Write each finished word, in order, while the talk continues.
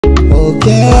Oh,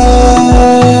 can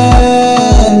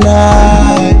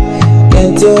I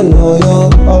get to know you?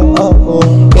 Oh, oh,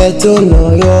 oh. Get to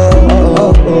know you. Oh,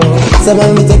 oh, oh. So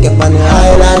when we take you on the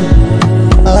island,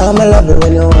 I'm a love it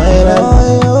when you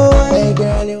island. Hey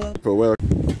girl, you. Well,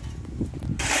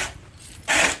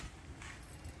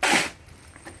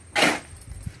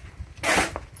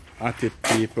 at it,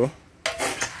 people.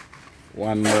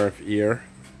 One Murph here.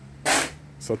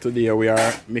 So today we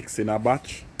are mixing a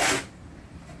batch.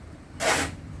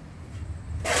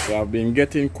 So I've been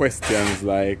getting questions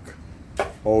like,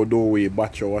 how do we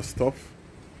batch our stuff?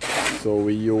 So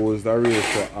we use the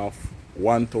ratio of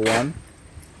 1:1,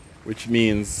 which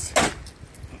means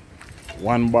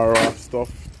 1 barrel of stuff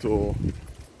to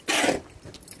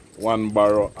 1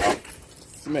 barrel of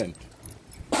cement.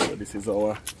 So this is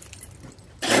our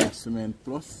cement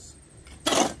plus,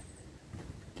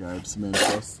 carb cement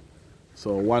plus.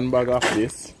 So 1 bag of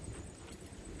this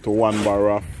to 1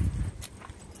 barrel of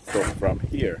stuff from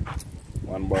here,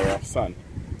 1 barrel of sand.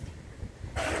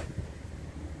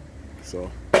 So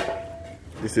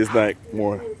this is like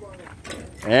more,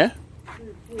 3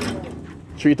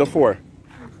 to 4,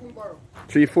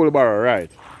 3 full barrel, right?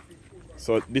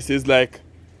 So this is like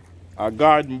a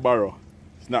garden barrel.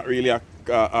 It's not really a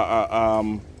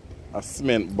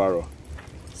cement barrel.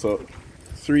 So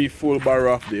 3 full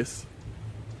barrel of this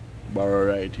barrel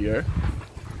right here.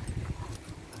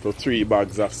 So 3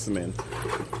 bags of cement,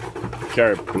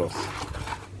 carb plus.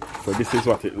 So this is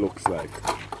what it looks like.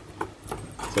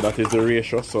 So that is the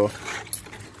ratio. So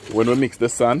when we mix the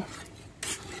sand,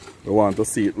 we want to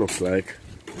see it looks like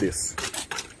this.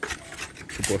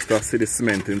 Supposed to see the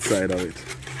cement inside of it.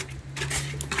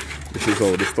 This is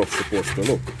how the stuff's supposed to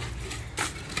look.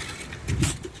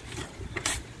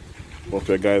 Hope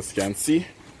you guys can see.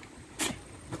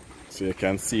 So you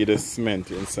can see the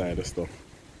cement inside the stuff.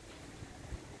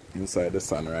 Inside the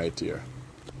sand right here.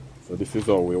 So this is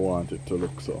how we want it to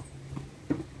look. So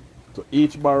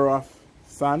each barrel of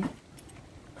sand,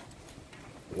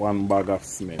 1 bag of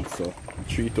cement. So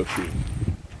 3 to 3.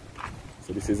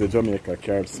 So this is a Jamaica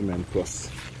carb cement plus.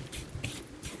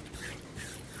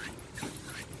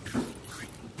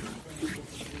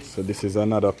 So this is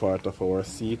another part of our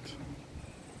seat,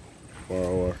 for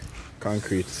our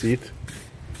concrete seat,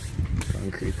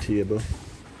 concrete table,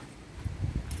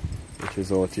 which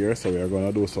is out here. So we are going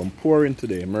to do some pouring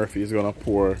today. Murphy is going to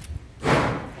pour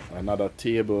another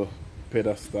table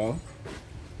pedestal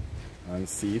and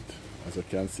seat. As you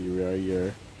can see, we are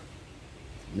here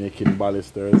making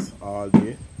balusters all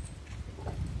day.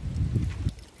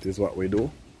 This is what we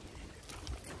do.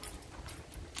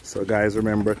 So guys,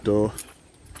 remember to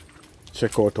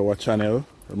check out our channel.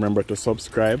 Remember to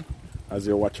subscribe as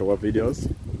you watch our videos,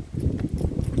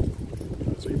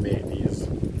 as we make these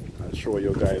and show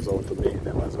you guys how to make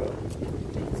them as well.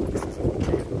 So this is our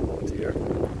table out here.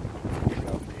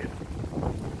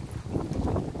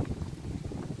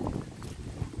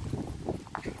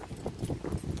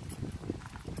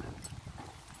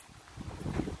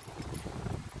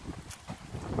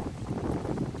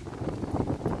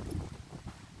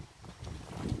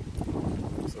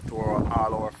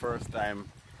 All our first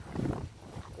time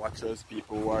watchers,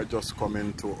 people who are just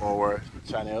coming to our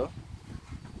channel,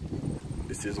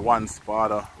 this is One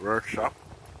Spada Workshop,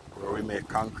 where we make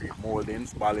concrete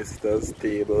moldings, balusters,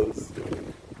 tables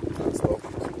and stuff,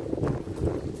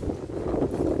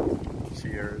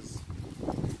 chairs.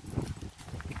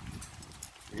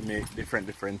 We make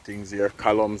different things here,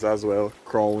 columns as well,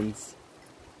 crowns.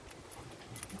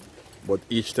 But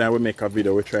each time we make a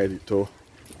video, we try to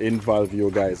involve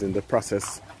you guys in the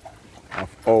process of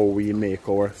how we make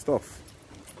our stuff.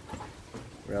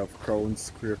 We have crowns,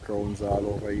 square crowns all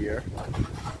over here,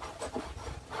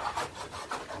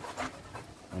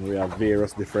 and we have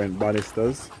various different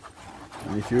balusters.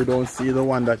 And if you don't see the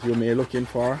one that you may looking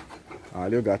for,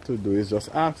 all you got to do is just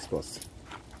ask us.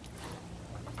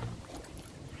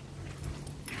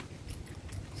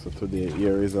 So today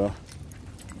here is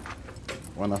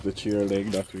one of the chair leg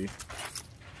that we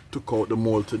took out the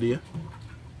mold today.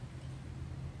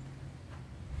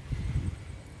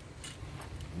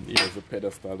 And here's the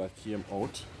pedestal that came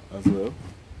out as well.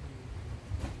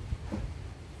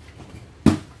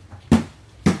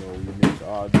 So we make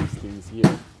all these things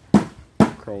here.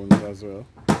 Crowns as well.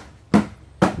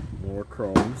 More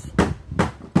crowns.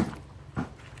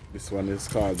 This one is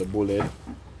called the bullet.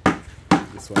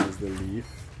 This one is the leaf.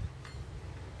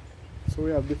 So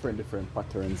we have different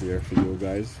patterns here for you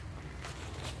guys.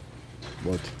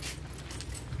 But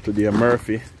today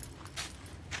Murphy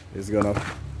is gonna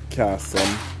cast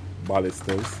some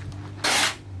balusters.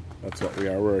 That's what we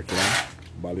are working on,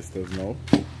 balusters now.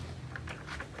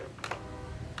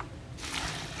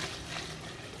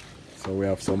 So we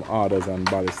have some orders and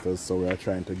balusters, so we are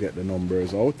trying to get the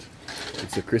numbers out.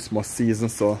 It's a Christmas season,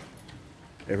 so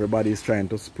everybody is trying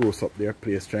to spruce up their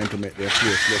place, trying to make their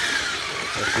place look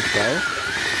official.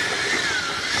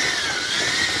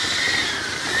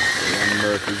 So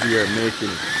Murphy is here making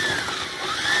it.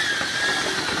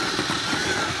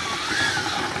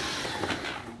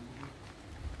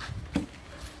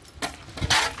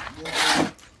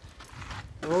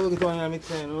 Oh, look at one I'm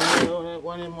mixing.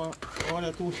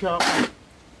 One too sharp.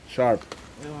 Sharp.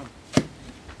 Yeah.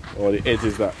 Or the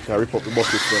edges that can rip up the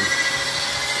bucket from.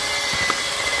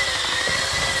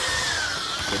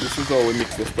 So this is how we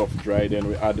mix the stuff dry, then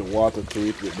we add the water to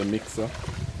it with the mixer. So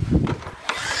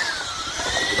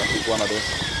that is one of the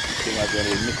things again,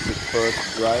 we mix it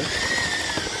first dry,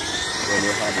 then we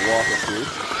add water to it.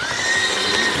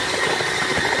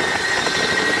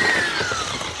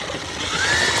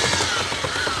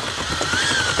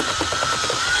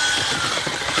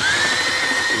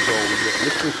 This is how we get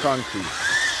liquid concrete.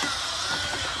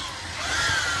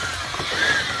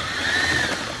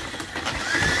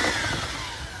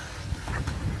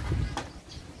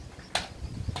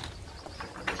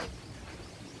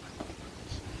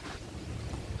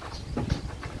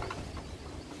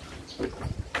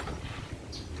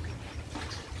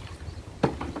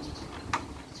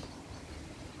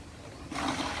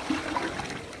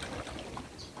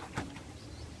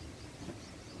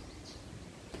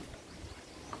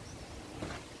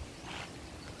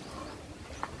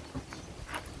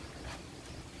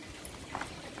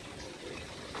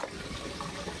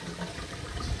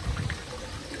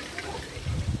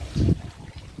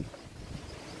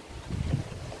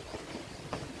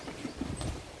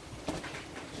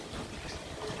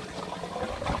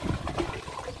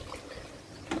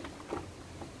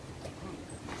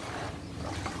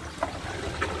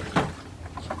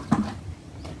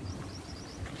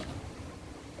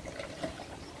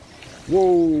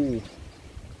 Whoa!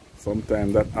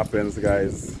 Sometimes that happens,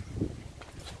 guys.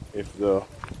 If the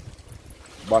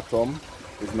bottom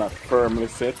is not firmly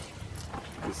set,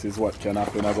 this is what can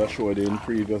happen, as I showed you in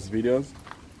previous videos.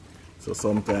 So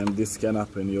sometimes this can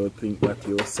happen. You'll think that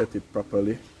you set it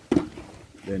properly,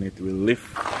 then it will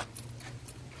lift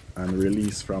and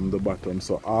release from the bottom.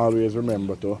 So always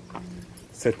remember to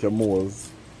set your molds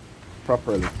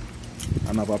properly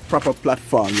and have a proper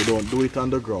platform. You don't do it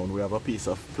on the ground. We have a piece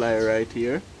of ply right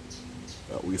here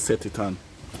that we set it on.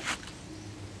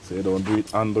 So you don't do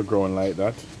it on the ground like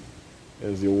that,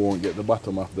 as you won't get the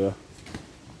bottom of the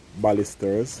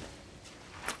balusters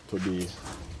to be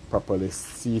properly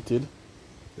seated.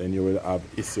 Then you will have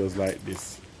issues like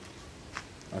this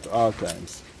at all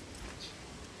times.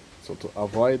 So to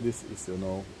avoid this issue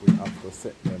now, we have to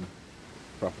set them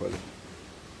properly.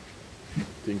 I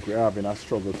think we're having a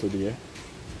struggle today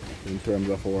in terms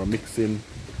of our mixing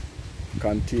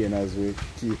containers. We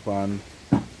keep on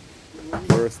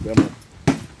burst them up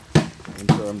in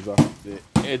terms of the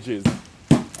edges.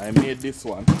 I made this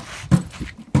one.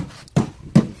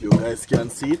 If you guys can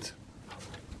see it,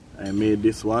 I made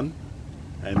this one.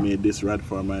 I made this rod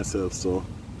for myself, so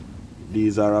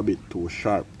these are a bit too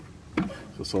sharp.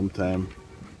 So sometimes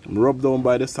I'm rubbed down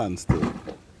by the sand still,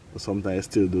 but sometimes I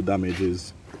still do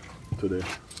damages to the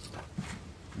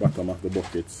bottom of the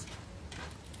buckets.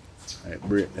 I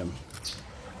break them.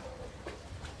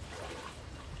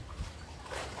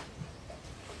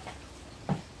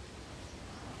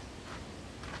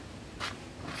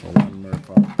 So one more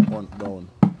punt down.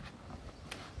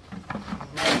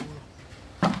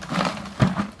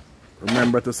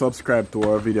 Remember to subscribe to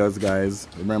our videos, guys.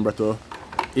 Remember to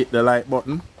hit the like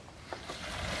button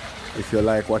if you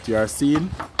like what you are seeing.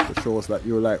 To show us that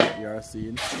you like what you are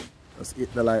seeing, just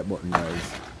hit the like button,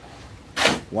 guys.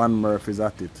 One Murph is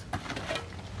at it.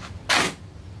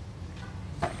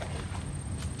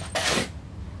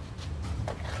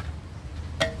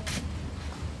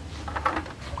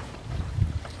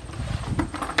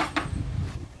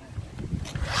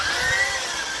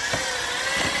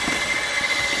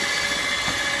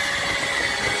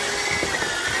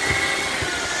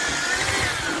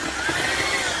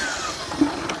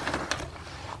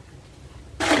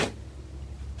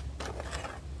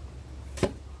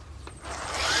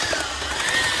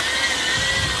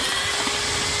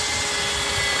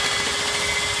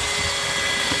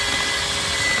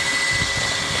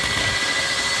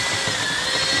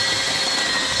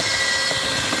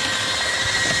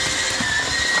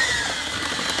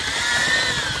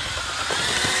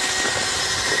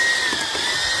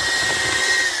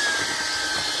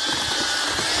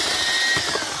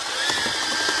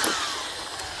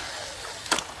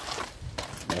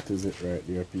 That is it right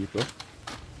there, people.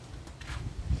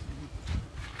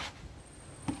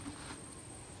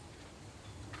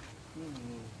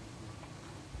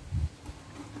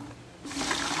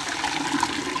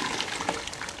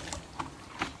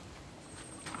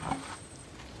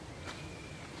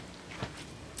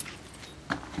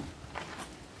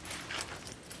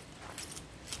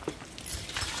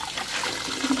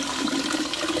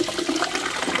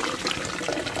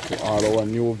 all our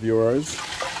new viewers.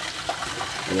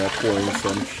 We are pouring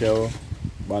some shell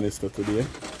baluster today.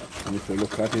 And if you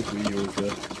look at it, we use the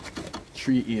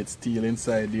 3/8 steel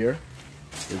inside there.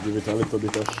 We give it a little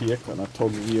bit of shake and a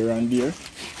tug here and there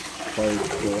for it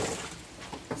to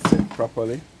set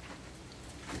properly.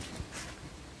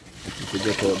 To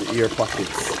get out the air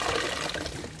pockets.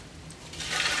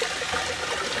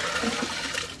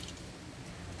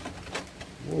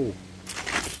 Whoa.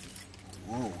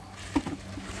 Whoa.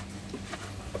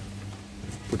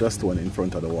 Put a stone in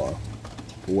front of the wall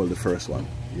to hold the first one.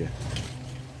 Yeah.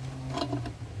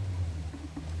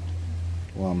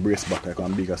 One brace back, like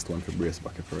one bigger stone for brace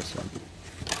back the first one.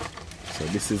 So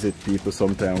this is it, people.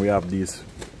 Sometimes we have these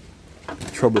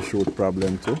troubleshoot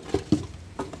problem too.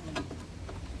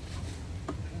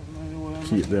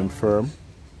 Keep them firm.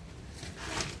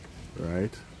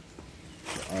 Right.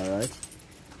 Alright.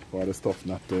 For the stuff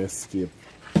not to escape.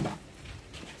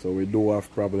 So we do have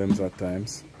problems at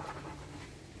times.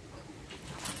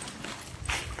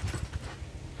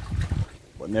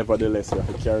 But nevertheless, we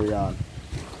have to carry on.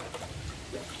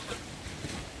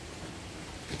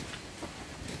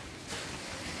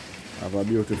 Have a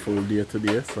beautiful day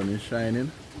today. Sun is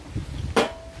shining.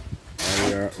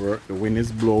 The wind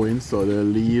is blowing, so the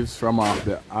leaves from off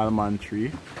the almond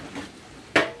tree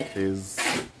is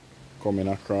coming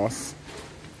across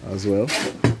as well.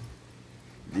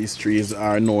 These trees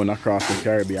are known across the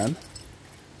Caribbean.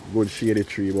 Good shady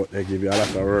tree, but they give you a lot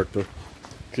of work to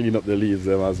clean up the leaves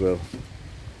them as well.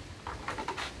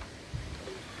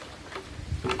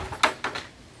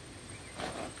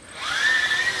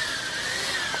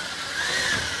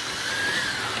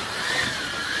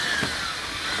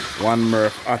 One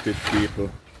Murph at it,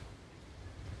 people.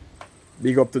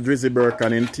 Big up to Drizzy Burke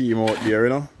and his team out there, you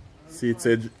know. See, it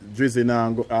said Drizzy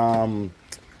now go,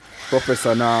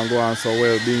 Professor now go on so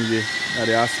well, Bingy at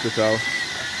the hospital.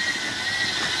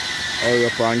 Hurry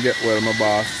up and get well, my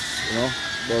boss, you know.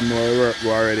 Don't know where work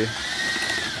go already.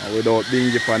 And without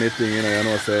Bingy for anything, you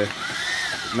know say,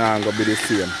 now I'm going to be the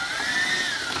same.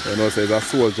 You know, say, there's a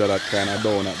soldier that kind of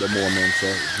down at the moment. So,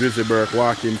 Drizzy Burke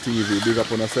walking TV, big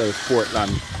up on yourself,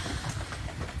 Portland.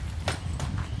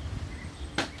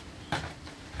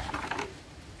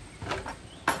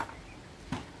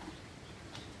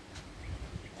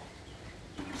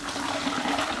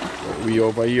 We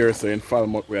over here, so in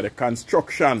Falmouth, we are the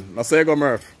construction. Now say you go,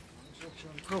 Murph.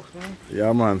 Construction.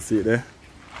 Yeah, man, see it there.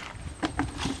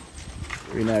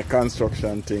 We in a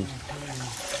construction thing.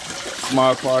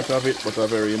 Small part of it, but a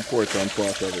very important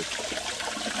part of it.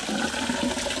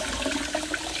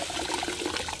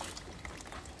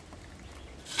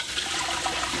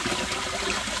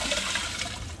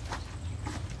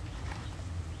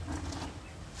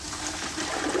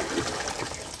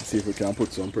 See if we can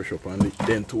put some pressure upon it,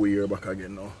 then 2 years back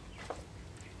again now.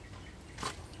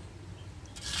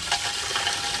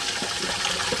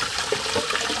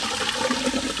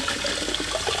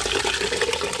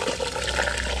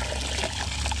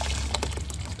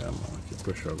 Yeah, man, keep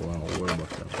pressure going all the way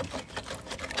back down.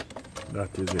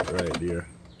 That is it right there.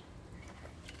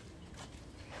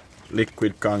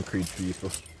 Liquid concrete,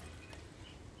 people.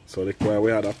 So that's why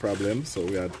we had a problem, so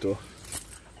we had to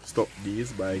stop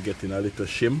these by getting a little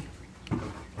shim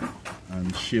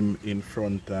and shim in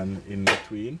front and in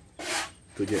between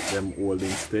to get them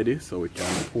holding steady so we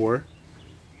can pour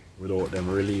without them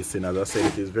releasing. As I said,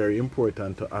 it is very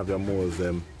important to have your molds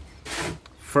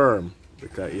firm,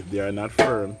 because if they are not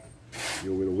firm,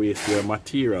 you will waste your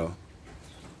material.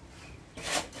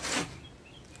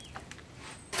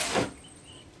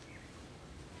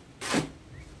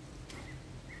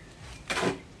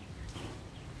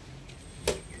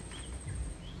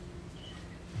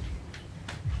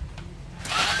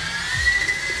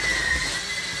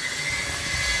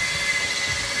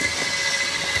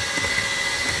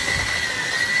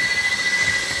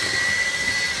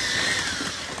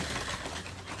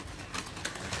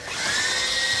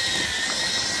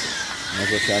 As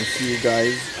you can see,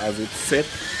 guys, as it's set,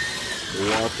 the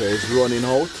water is running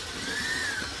out.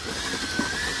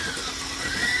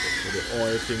 So the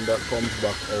only thing that comes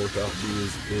back out of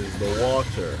these is the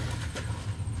water.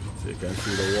 So you can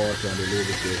see the water and the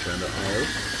lubrication and the oil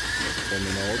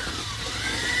coming out.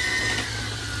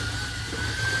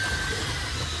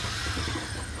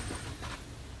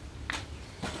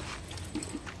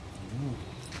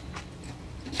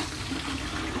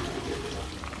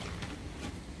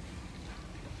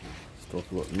 Stuff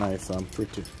look nice and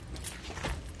pretty.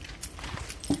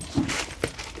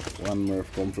 One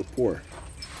Murph come to pour.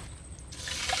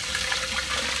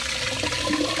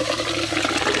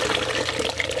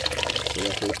 So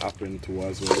that will happen too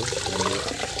as well when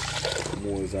the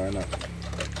molds are not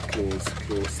close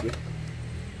closely.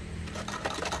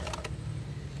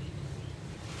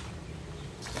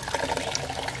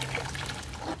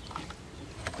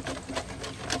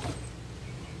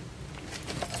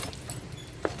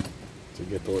 To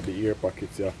get out the ear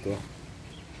pockets, you have to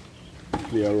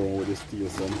play around with the steel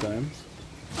sometimes.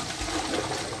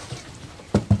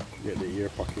 Get the ear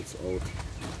pockets out.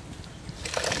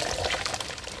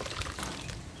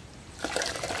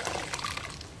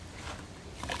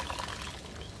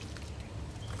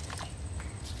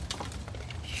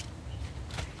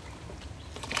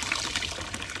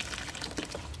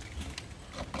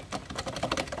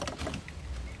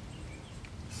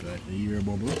 It's like the ear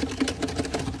bubble.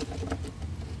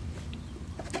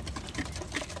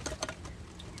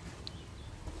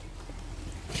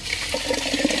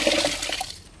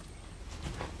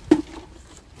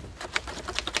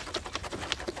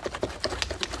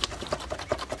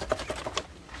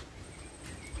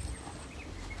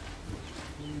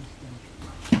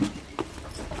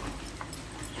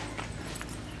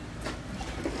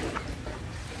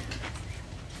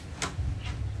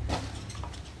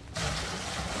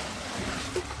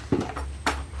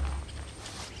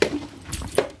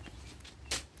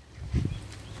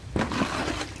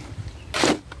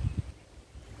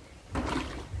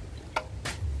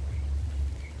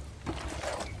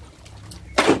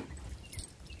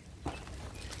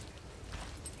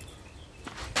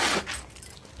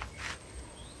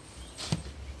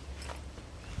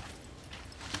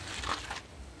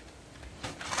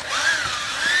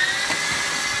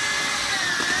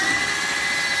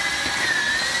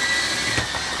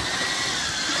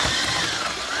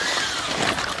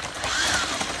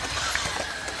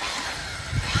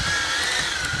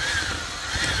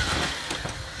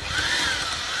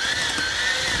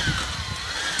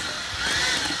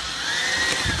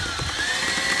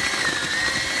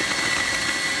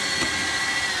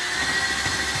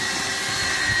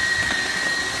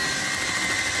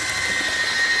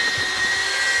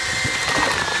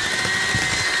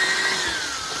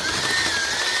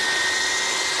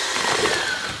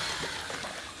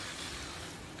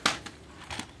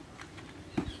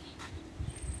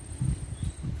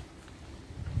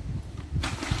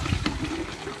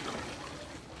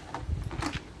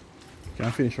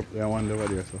 Can finish up there one over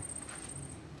there, so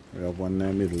we have one in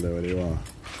the middle there where they want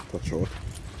to touch out.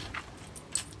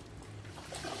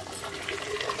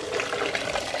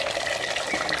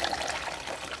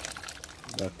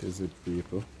 That is it,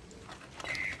 people.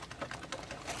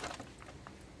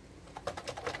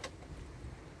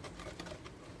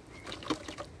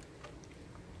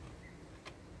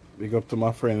 Big up to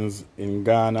my friends in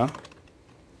Ghana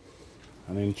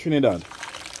and in Trinidad.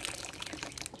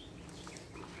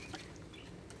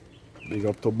 Big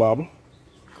up to Bob,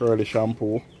 Curly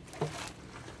Shampoo.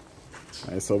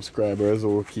 My subscribers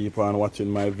who keep on watching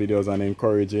my videos and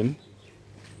encouraging,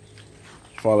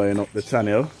 following up the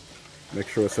channel. Make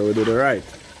sure so we do the right.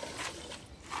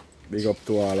 Big up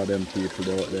to all of them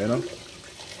people out there, you know.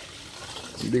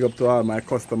 And big up to all my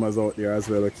customers out there as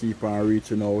well who keep on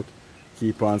reaching out,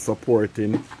 keep on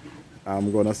supporting.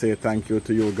 I'm gonna say thank you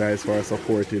to you guys for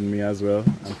supporting me as well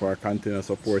and for continuing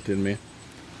supporting me.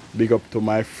 Big up to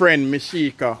my friend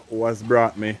Mishika who has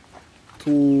brought me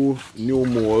 2 new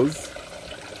molds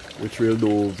which will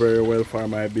do very well for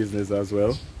my business as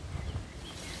well.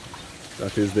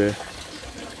 That is the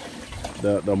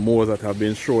molds that have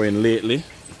been showing lately.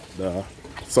 The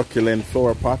succulent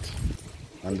flower pot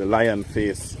and the lion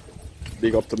face.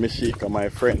 Big up to Mishika, my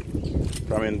friend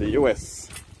from in the US.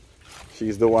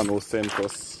 She's the one who sent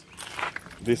us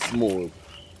this mold.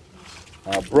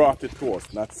 Brought it to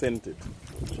us, not sent it.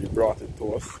 She brought it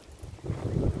to us.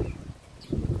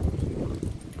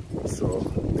 So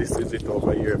this is it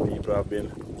over here. People have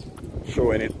been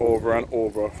showing it over and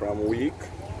over from week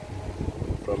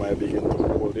from I begin to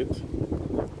mold it.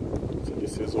 So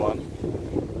this is one.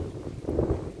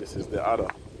 This is the other.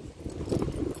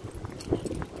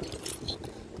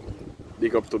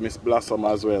 Big up to Miss Blossom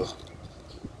as well.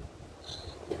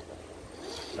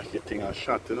 Like getting a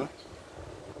shot, you know.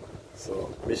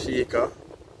 So Mishika,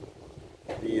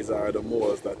 these are the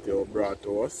molds that you brought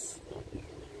to us.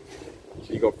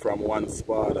 Big up from one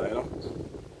spada, you know.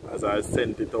 As I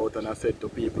sent it out and I said to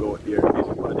people out there,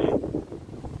 anybody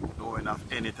knowing of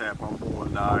any type of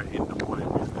mold or in the molding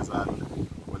business and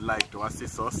would like to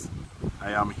assist us,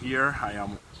 I am here. I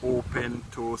am open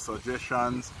to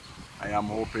suggestions. I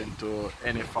am open to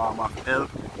any form of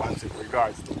help once it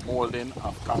regards to molding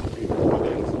of concrete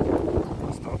moldings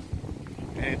and stuff.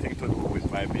 Anything to do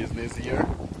with my business here,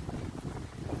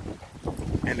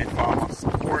 any form of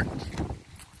support,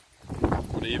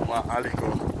 could even a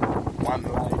little 1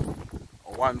 like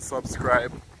or 1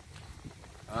 subscribe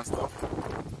and stuff.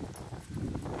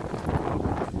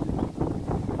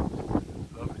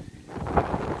 Lovely.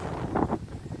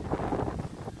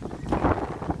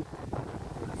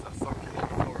 It's a succulent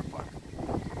flower pot.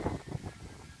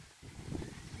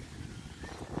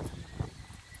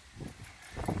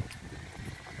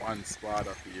 One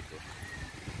spada, people.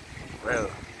 Well,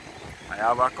 I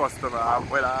have a customer, I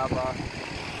have a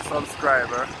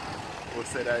subscriber who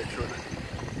said I should just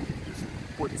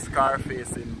put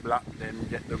Scarface in black, then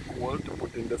get the gold to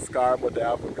put in the scar, but I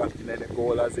haven't gotten any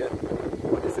gold as yet.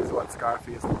 But this is what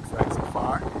Scarface looks like so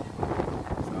far.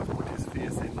 So I've put his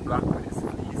face in black with his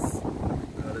fleece,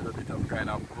 and a little bit of kind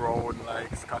of brown,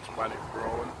 like Scotch bonnet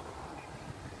brown.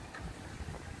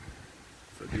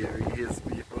 So there he is,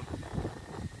 people.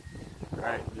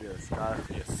 Right there,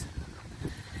 Scarface.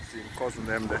 See him cousin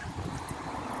them there.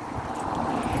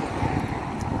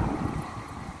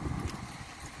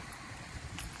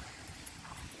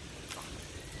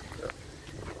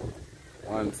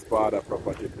 One spada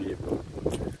property, people.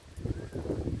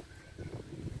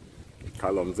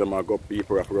 Columns them are good,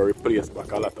 people. Have to replace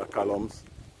back a lot of columns.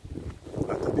 A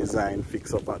lot of design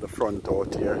fix up at the front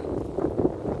out here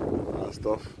and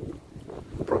stuff.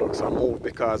 Products are moved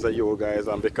because of you guys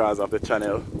and because of the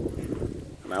channel.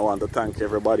 And I want to thank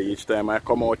everybody each time I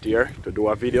come out here to do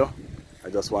a video. I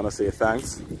just want to say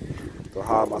thanks to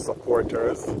all my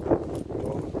supporters, to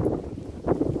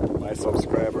my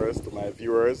subscribers, to my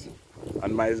viewers.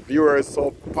 And my viewers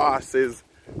surpasses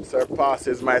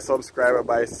my subscriber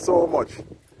by so much.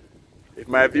 If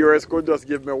my viewers could just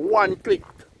give me 1 click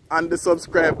on the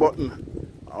subscribe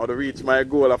button, I would reach my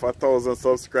goal of 1,000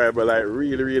 subscribers like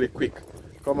really quick.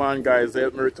 Come on guys,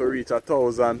 help me to reach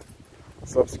 1,000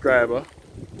 subscribers.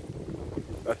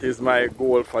 That is my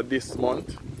goal for this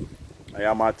month. I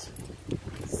am at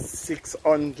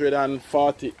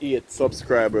 648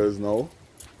 subscribers now.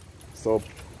 So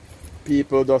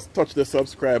people just touch the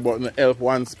subscribe button and help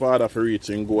one spada for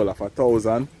reaching goal of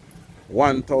 1,000.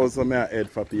 1,000 may I add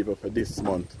for people for this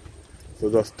month.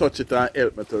 So just touch it and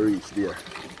help me to reach there.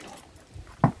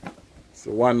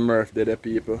 So one Murph there,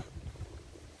 people.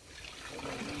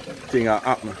 Thing are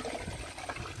happening.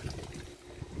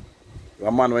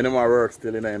 A man when him a work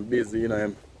still, you know, him busy, you know,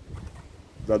 him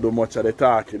don't do much of the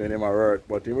talking when him a work,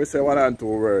 but he will say 1 and 2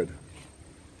 words.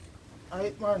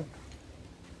 Alright, man.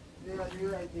 Yeah,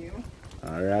 you're right, you know.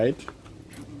 Alright.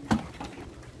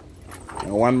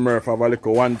 And one Murph have a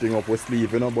little one thing up his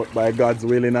sleeve, you know, but by God's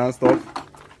willing and stuff,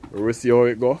 we will see how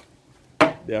it go.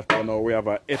 Therefore now we have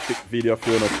an epic video for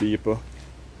you know, people.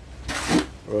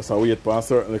 We just wait for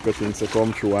certain little things to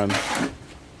come through and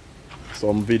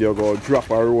some video go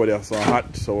drop a road there so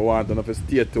hot, so we want enough to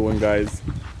stay tuned guys.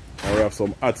 And we have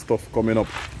some hot stuff coming up.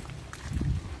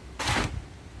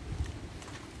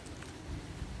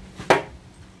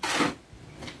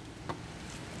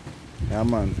 Yeah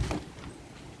man.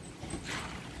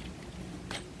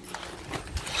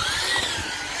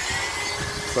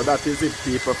 So that is it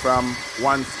people, from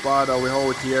one Spada we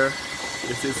out here.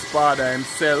 This is Spada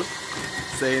himself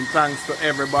saying thanks to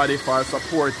everybody for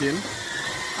supporting.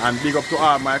 And big up to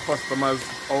all my customers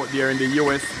out there in the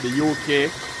US, the UK.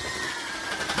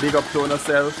 Big up to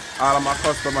yourself. All of my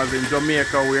customers in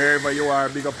Jamaica, wherever you are,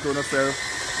 big up to yourself.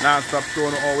 Now stop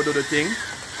showing how we do the thing.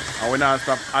 And we now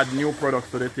stop add new products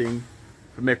to the thing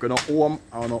to make our home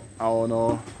and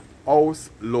our house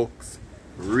looks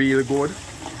real good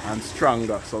and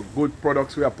stronger. So good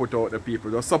products we have put out the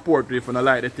people. Just support if you don't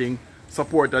like the thing.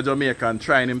 Support the Jamaican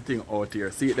trying him thing out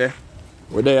here. See it there?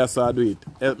 We're there so I do it.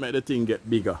 Help make the thing get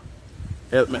bigger.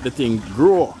 Help make the thing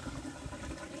grow.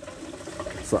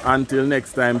 So until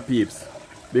next time peeps,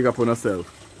 big up on yourself.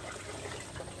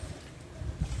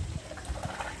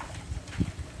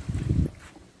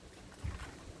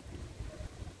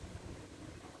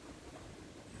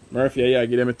 Murphy, yeah,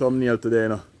 give them a thumbnail today, you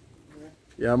know.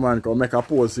 Yeah man, come make a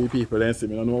pose for people and see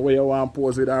me. I don't know where you want to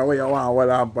pose with or where you want what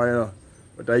happen, you know.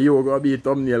 But you going to be a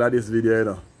thumbnail of this video, you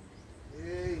know.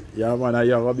 Yeah man,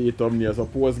 you going to be a thumbnail. So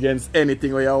pose against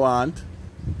anything where you want.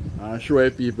 And show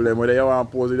people them whether you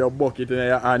want to pose with your bucket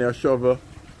and your shovel.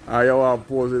 Or you want to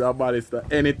pose with a baluster.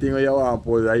 Anything where you want to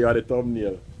pose with, you are the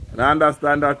thumbnail. And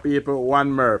understand that people,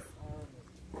 one Murph.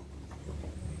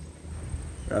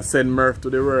 I send Murph to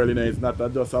the world, you know, it's not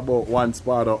just about one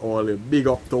Spada only. Big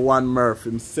up to one Murph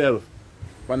himself.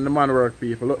 When the man work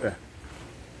people, look there.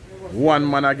 One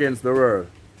man against the world.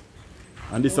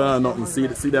 And this is nothing.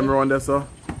 See them around there, so?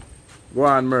 Go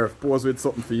on Murph, pose with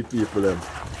something for you people then.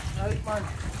 Alright man.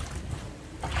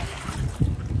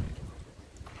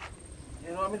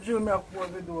 You know, I'm a drill me a pose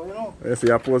with do, you know? You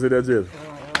see I pose with the drill?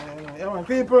 Yeah man,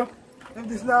 people. If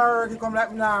this not work, you come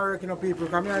like me not work, you know, people.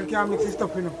 Because I can't mix this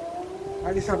stuff, you know.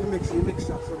 I just have to mix it, mix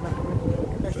that. So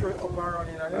make sure it's up and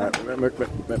running, you know.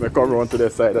 Let me come round to the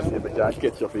side and see if I can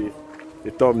catch up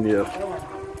the thumbnail.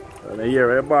 And here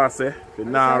where the boss say, if it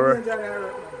not work,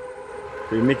 if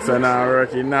the mixer not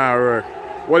work, it not work.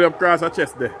 Hold up across the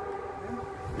chest there.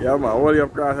 Yeah man, hold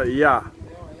up across the, yeah.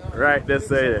 Right there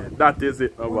say that is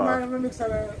it, my boss. Let me mix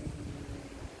a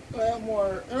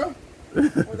more, you know?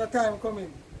 With the time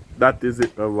coming. That is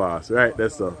it, my boss. Right there,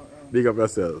 so. Big up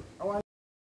yourself.